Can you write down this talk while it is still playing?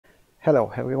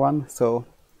Hello everyone, so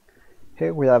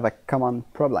here we have a common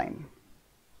problem.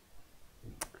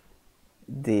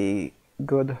 The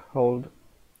good old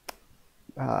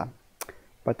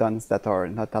buttons that are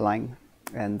not aligned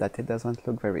and that it doesn't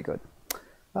look very good.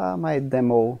 My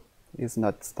demo is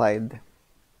not styled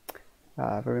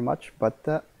very much,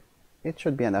 but it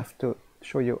should be enough to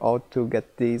show you how to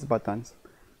get these buttons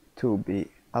to be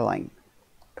aligned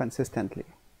consistently.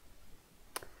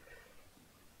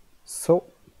 So,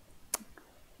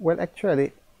 well,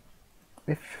 actually,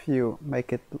 if you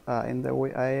make it in the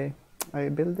way I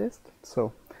build this,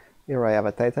 so here I have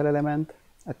a title element,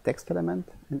 a text element,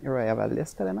 and here I have a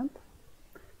list element,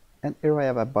 and here I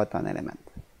have a button element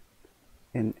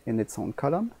in its own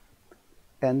column.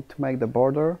 And to make the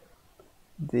border,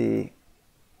 the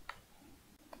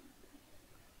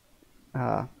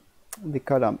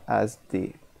column has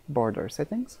the border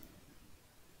settings.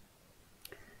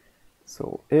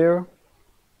 So here,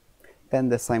 and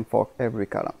the same for every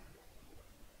column.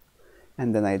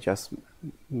 And then I just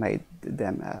made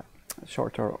them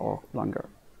shorter or longer,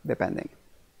 depending.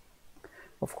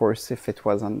 Of course, if it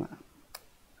was on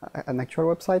an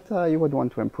actual website, you would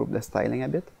want to improve the styling a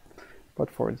bit,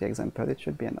 but for the example, it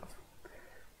should be enough.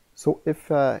 So if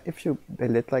you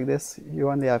build it like this, you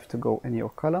only have to go in your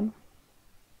column,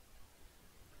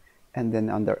 and then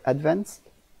under Advanced,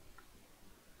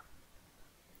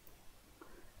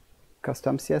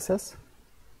 Custom CSS,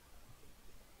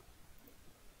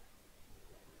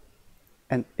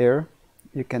 and here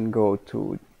you can go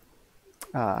to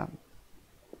my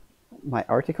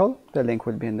article. The link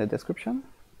will be in the description,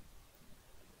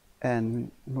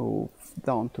 and move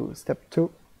down to step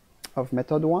 2 of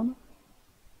method 1.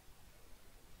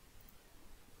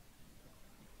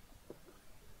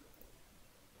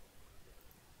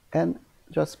 And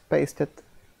just paste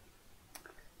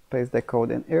the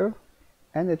code in here,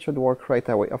 and it should work right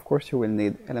away. Of course, you will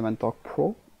need Elementor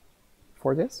Pro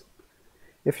for this.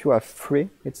 If you have free,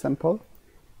 it's simple.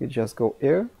 You just go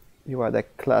here, you add a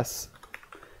class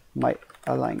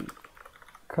myAlign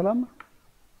column,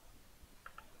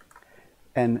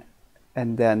 and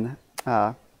then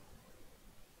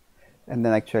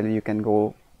actually you can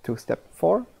go to step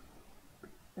 4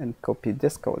 and copy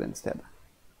this code instead.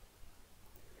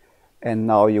 And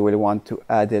now you will want to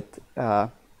add it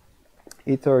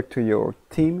either to your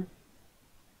theme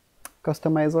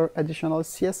customizer additional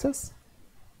CSS,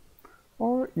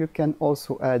 or you can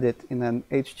also add it in an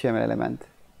HTML element.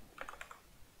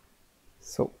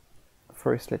 So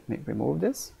first let me remove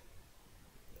this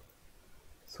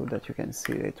so that you can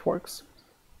see it works.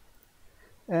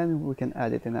 And we can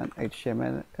add it in an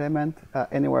HTML element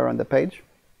anywhere on the page,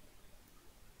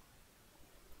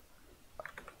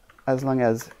 as long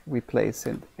as we place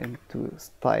it into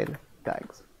style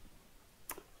tags.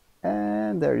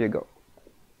 And there you go.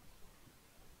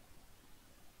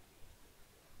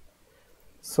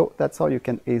 So that's how you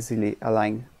can easily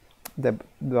align the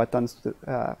buttons to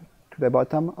the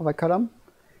bottom of a column,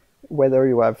 whether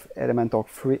you have Elementor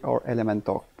Free or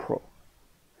Elementor Pro.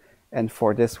 And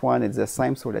for this one, it's the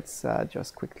same, so let's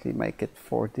just quickly make it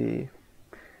for the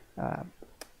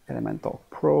Elementor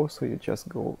Pro. So you just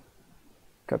go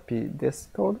copy this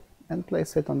code and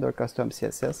place it under custom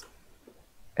CSS,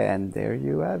 and there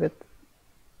you have it.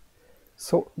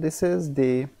 So this is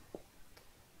the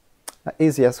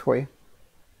easiest way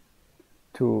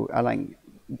to align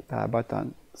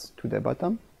buttons to the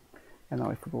bottom. And now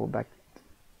if we go back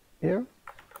here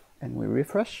and we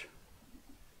refresh,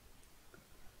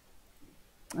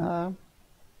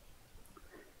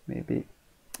 maybe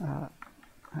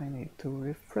I need to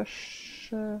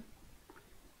refresh.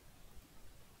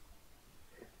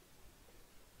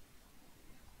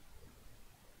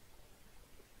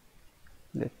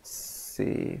 Let's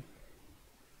see.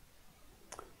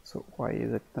 So why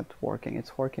is it not working?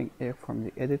 It's working here from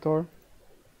the editor.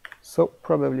 So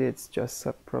probably it's just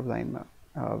a problem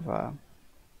of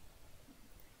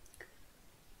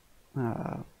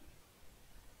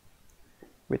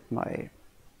with my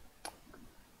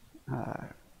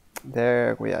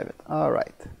there we have it. All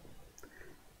right.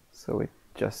 So it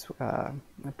just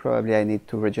probably I need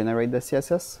to regenerate the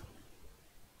CSS,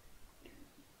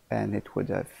 and it would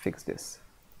have fixed this.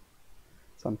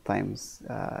 Sometimes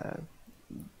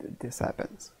this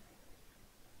happens.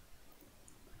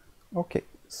 Okay,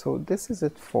 so this is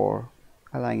it for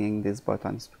aligning these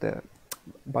buttons to the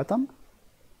bottom.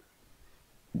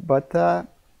 But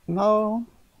now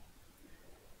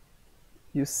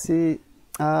you see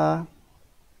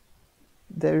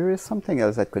there is something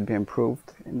else that could be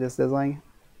improved in this design.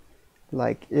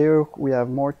 Like here we have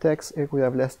more text, here we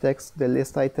have less text, the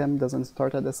list item doesn't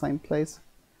start at the same place.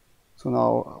 So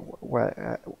now,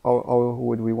 how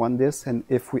would we want this? And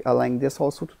if we align this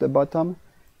also to the bottom,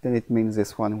 then it means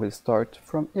this one will start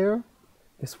from here,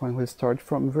 this one will start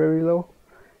from very low.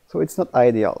 So it's not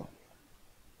ideal.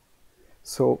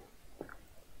 So,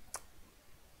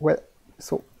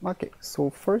 okay. So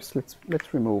first, let me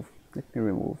remove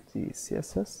the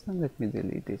CSS and let me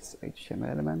delete this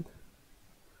HTML element.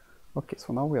 Okay,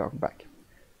 so now we are back.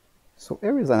 So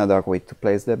here is another way to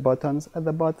place the buttons at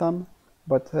the bottom,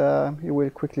 but you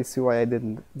will quickly see why I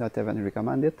did not even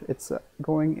recommend it. It's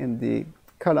going in the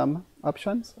column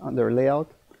options under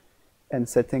layout and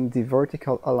setting the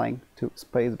vertical align to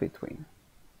space between.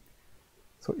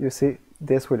 So you see,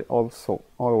 this will also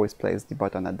always place the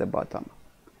button at the bottom,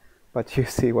 but you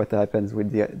see what happens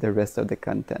with the rest of the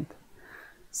content.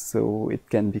 So it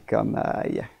can become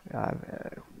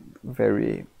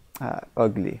very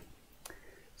ugly.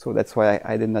 So that's why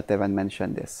I did not even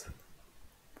mention this.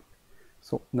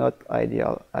 So not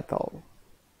ideal at all.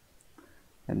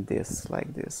 And this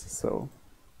like this. So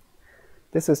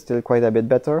this is still quite a bit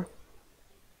better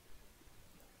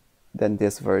than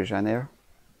this version here,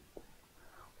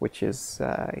 which is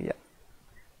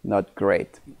not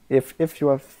great. If you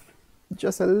have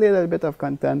just a little bit of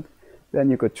content,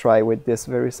 then you could try with this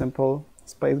very simple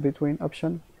space between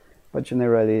option, but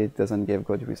generally it doesn't give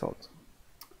good results.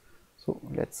 So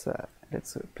let's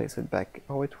place it back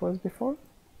how it was before.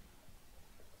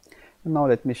 And now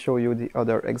let me show you the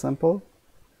other example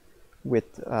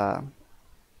with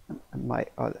my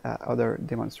other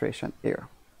demonstration here.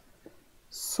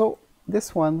 So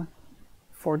this one,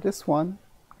 for this one,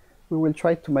 we will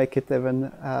try to make it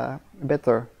even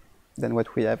better than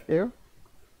what we have here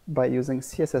by using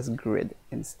CSS grid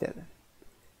instead.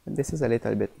 And this is a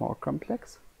little bit more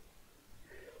complex.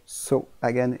 So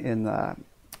again, in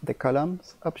the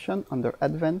columns option under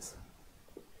advanced,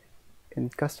 in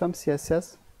custom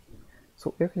CSS,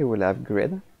 so if you will have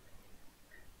grid,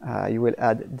 you will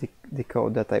add the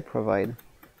code that I provide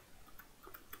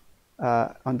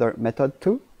under method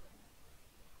 2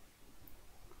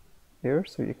 here,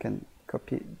 so you can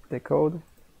copy the code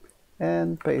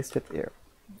and paste it here,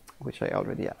 which I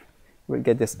already have. You will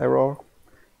get this error.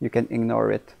 You can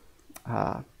ignore it.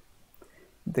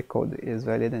 The code is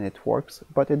valid and it works,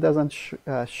 but it doesn't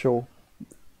show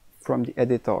from the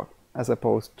editor as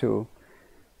opposed to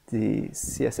the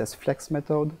CSS flex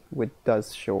method, which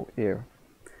does show here.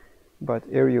 But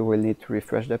here you will need to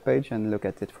refresh the page and look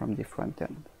at it from the front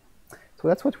end. So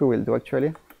that's what we will do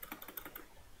actually.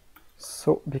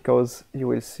 So because you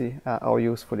will see how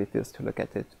useful it is to look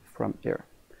at it from here.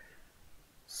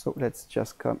 So let's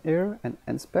just come here and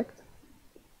inspect.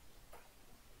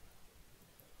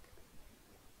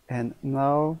 And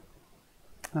now,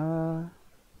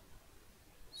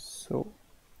 so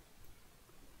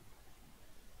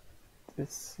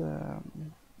this,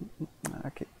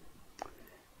 okay,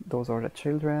 those are the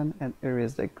children, and here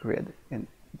is the grid in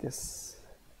this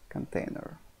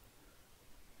container.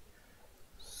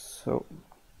 So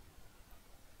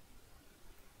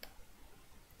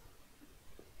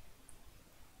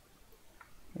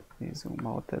let me zoom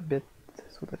out a bit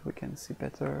so that we can see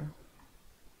better.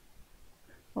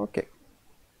 Okay.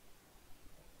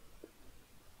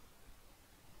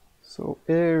 So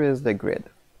here is the grid.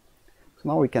 So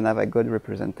now we can have a good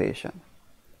representation.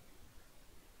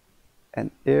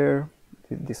 And here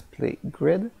the display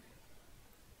grid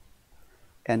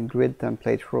and grid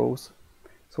template rows.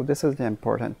 So this is the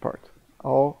important part.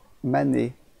 How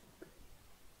many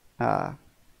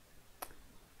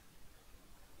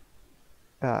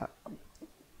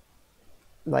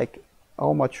like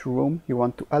how much room you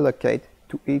want to allocate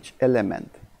to each element.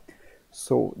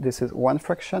 So this is one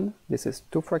fraction, this is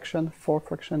two fractions, four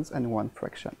fractions, and one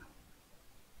fraction.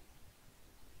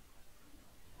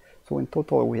 So in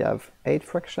total we have 8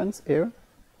 fractions here.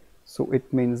 So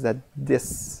it means that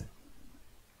this,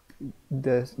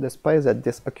 the space that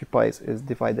this occupies is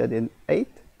divided in 8,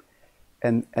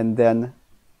 and then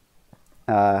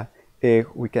here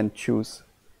we can choose,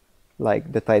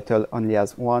 like the title only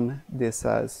has 1, this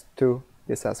has 2,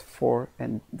 this has 4,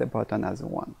 and the button has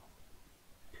 1.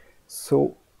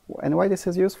 So, and why this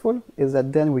is useful is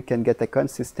that then we can get a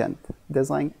consistent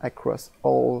design across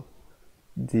all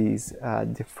these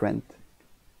different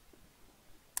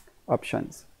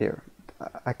options here,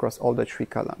 across all the 3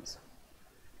 columns.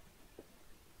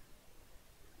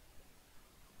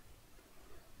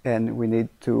 And we need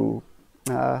to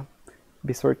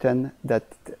be certain that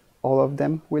all of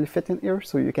them will fit in here.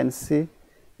 So you can see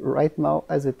right now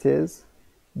as it is,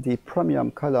 the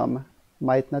premium column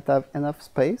might not have enough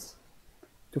space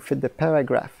to fit the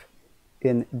paragraph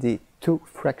in the 2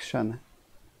 fraction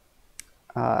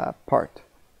part.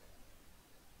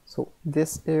 So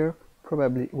this here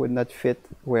probably would not fit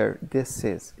where this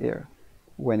is here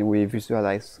when we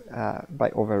visualize by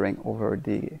hovering over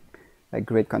the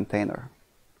grid container.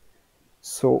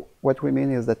 So what we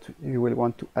mean is that you will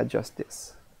want to adjust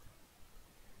this.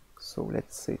 So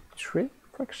let's say 3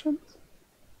 fractions.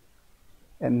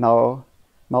 And now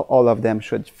all of them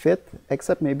should fit,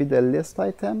 except maybe the list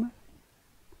item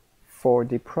for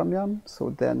the premium. So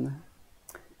then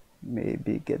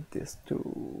maybe get this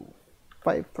to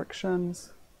 5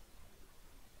 fractions.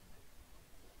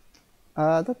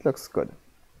 That looks good.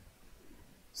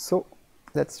 So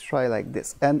let's try like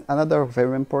this. And another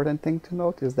very important thing to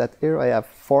note is that here I have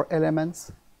 4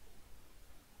 elements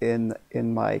in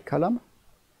my column.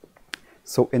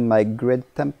 So in my grid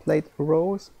template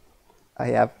rows, I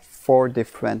have 4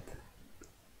 different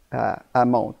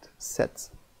amount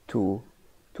sets to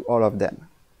all of them.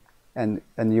 And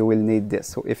you will need this.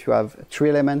 So if you have 3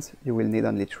 elements, you will need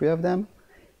only 3 of them.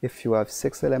 If you have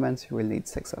 6 elements, you will need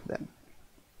 6 of them.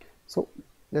 So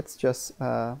let's just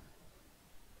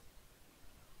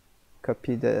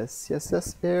copy the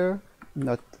CSS here,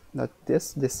 not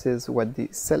this. This is what the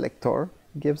selector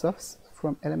gives us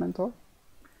from Elementor.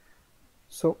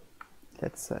 So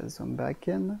let's zoom back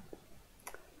in.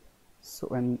 So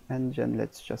in engine,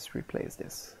 let's just replace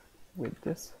this with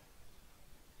this.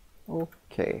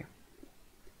 Okay.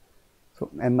 So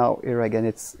and now here again,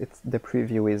 it's the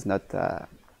preview is not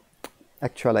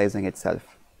actualizing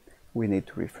itself. We need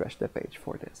to refresh the page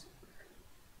for this.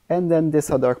 And then this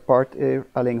other part here,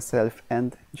 align self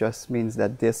end, just means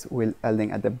that this will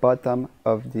align at the bottom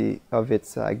of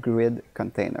its grid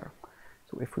container.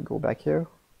 So if we go back here,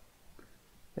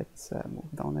 let's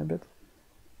move down a bit.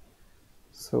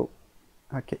 So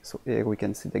okay, so here we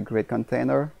can see the grid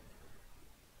container,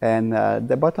 and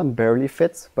the button barely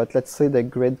fits. But let's say the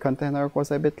grid container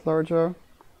was a bit larger.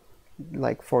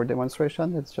 Like for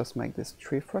demonstration, let's just make this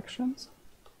 3 fractions.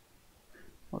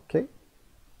 Okay.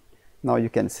 Now you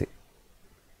can see.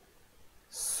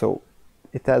 So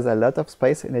it has a lot of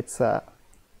space in its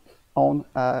own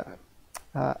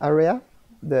area,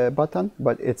 the button,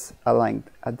 but it's aligned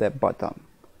at the bottom.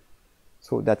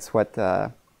 So that's what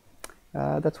this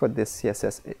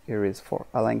CSS here is for,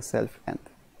 align self end.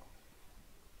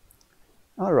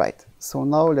 All right. So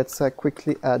now let's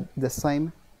quickly add the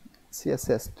same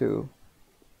CSS to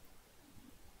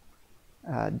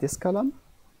this column.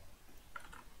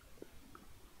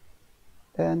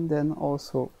 And then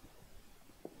also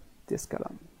this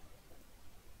column.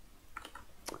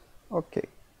 Okay,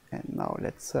 and now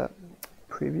let's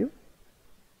preview.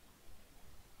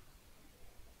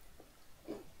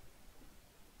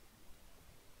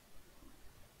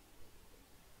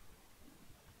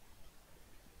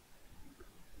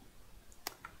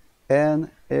 And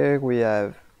here we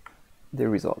have the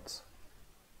results.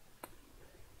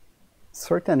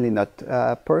 Certainly not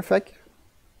perfect.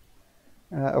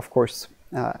 Of course,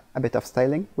 a bit of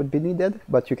styling would be needed,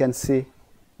 but you can see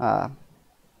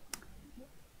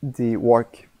the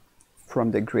work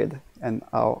from the grid and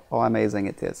how amazing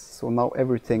it is. So now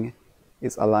everything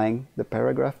is aligned. The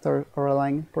paragraphs are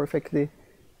aligned perfectly,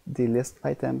 the list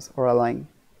items are aligned,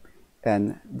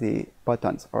 and the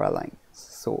buttons are aligned.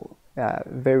 So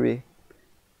very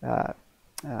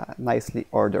nicely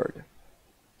ordered.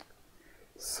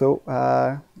 So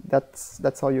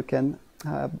that's how you can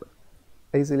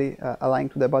easily align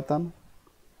to the bottom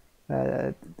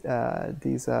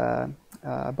these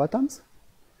buttons.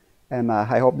 And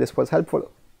I hope this was helpful,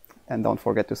 and don't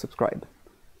forget to subscribe.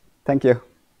 Thank you.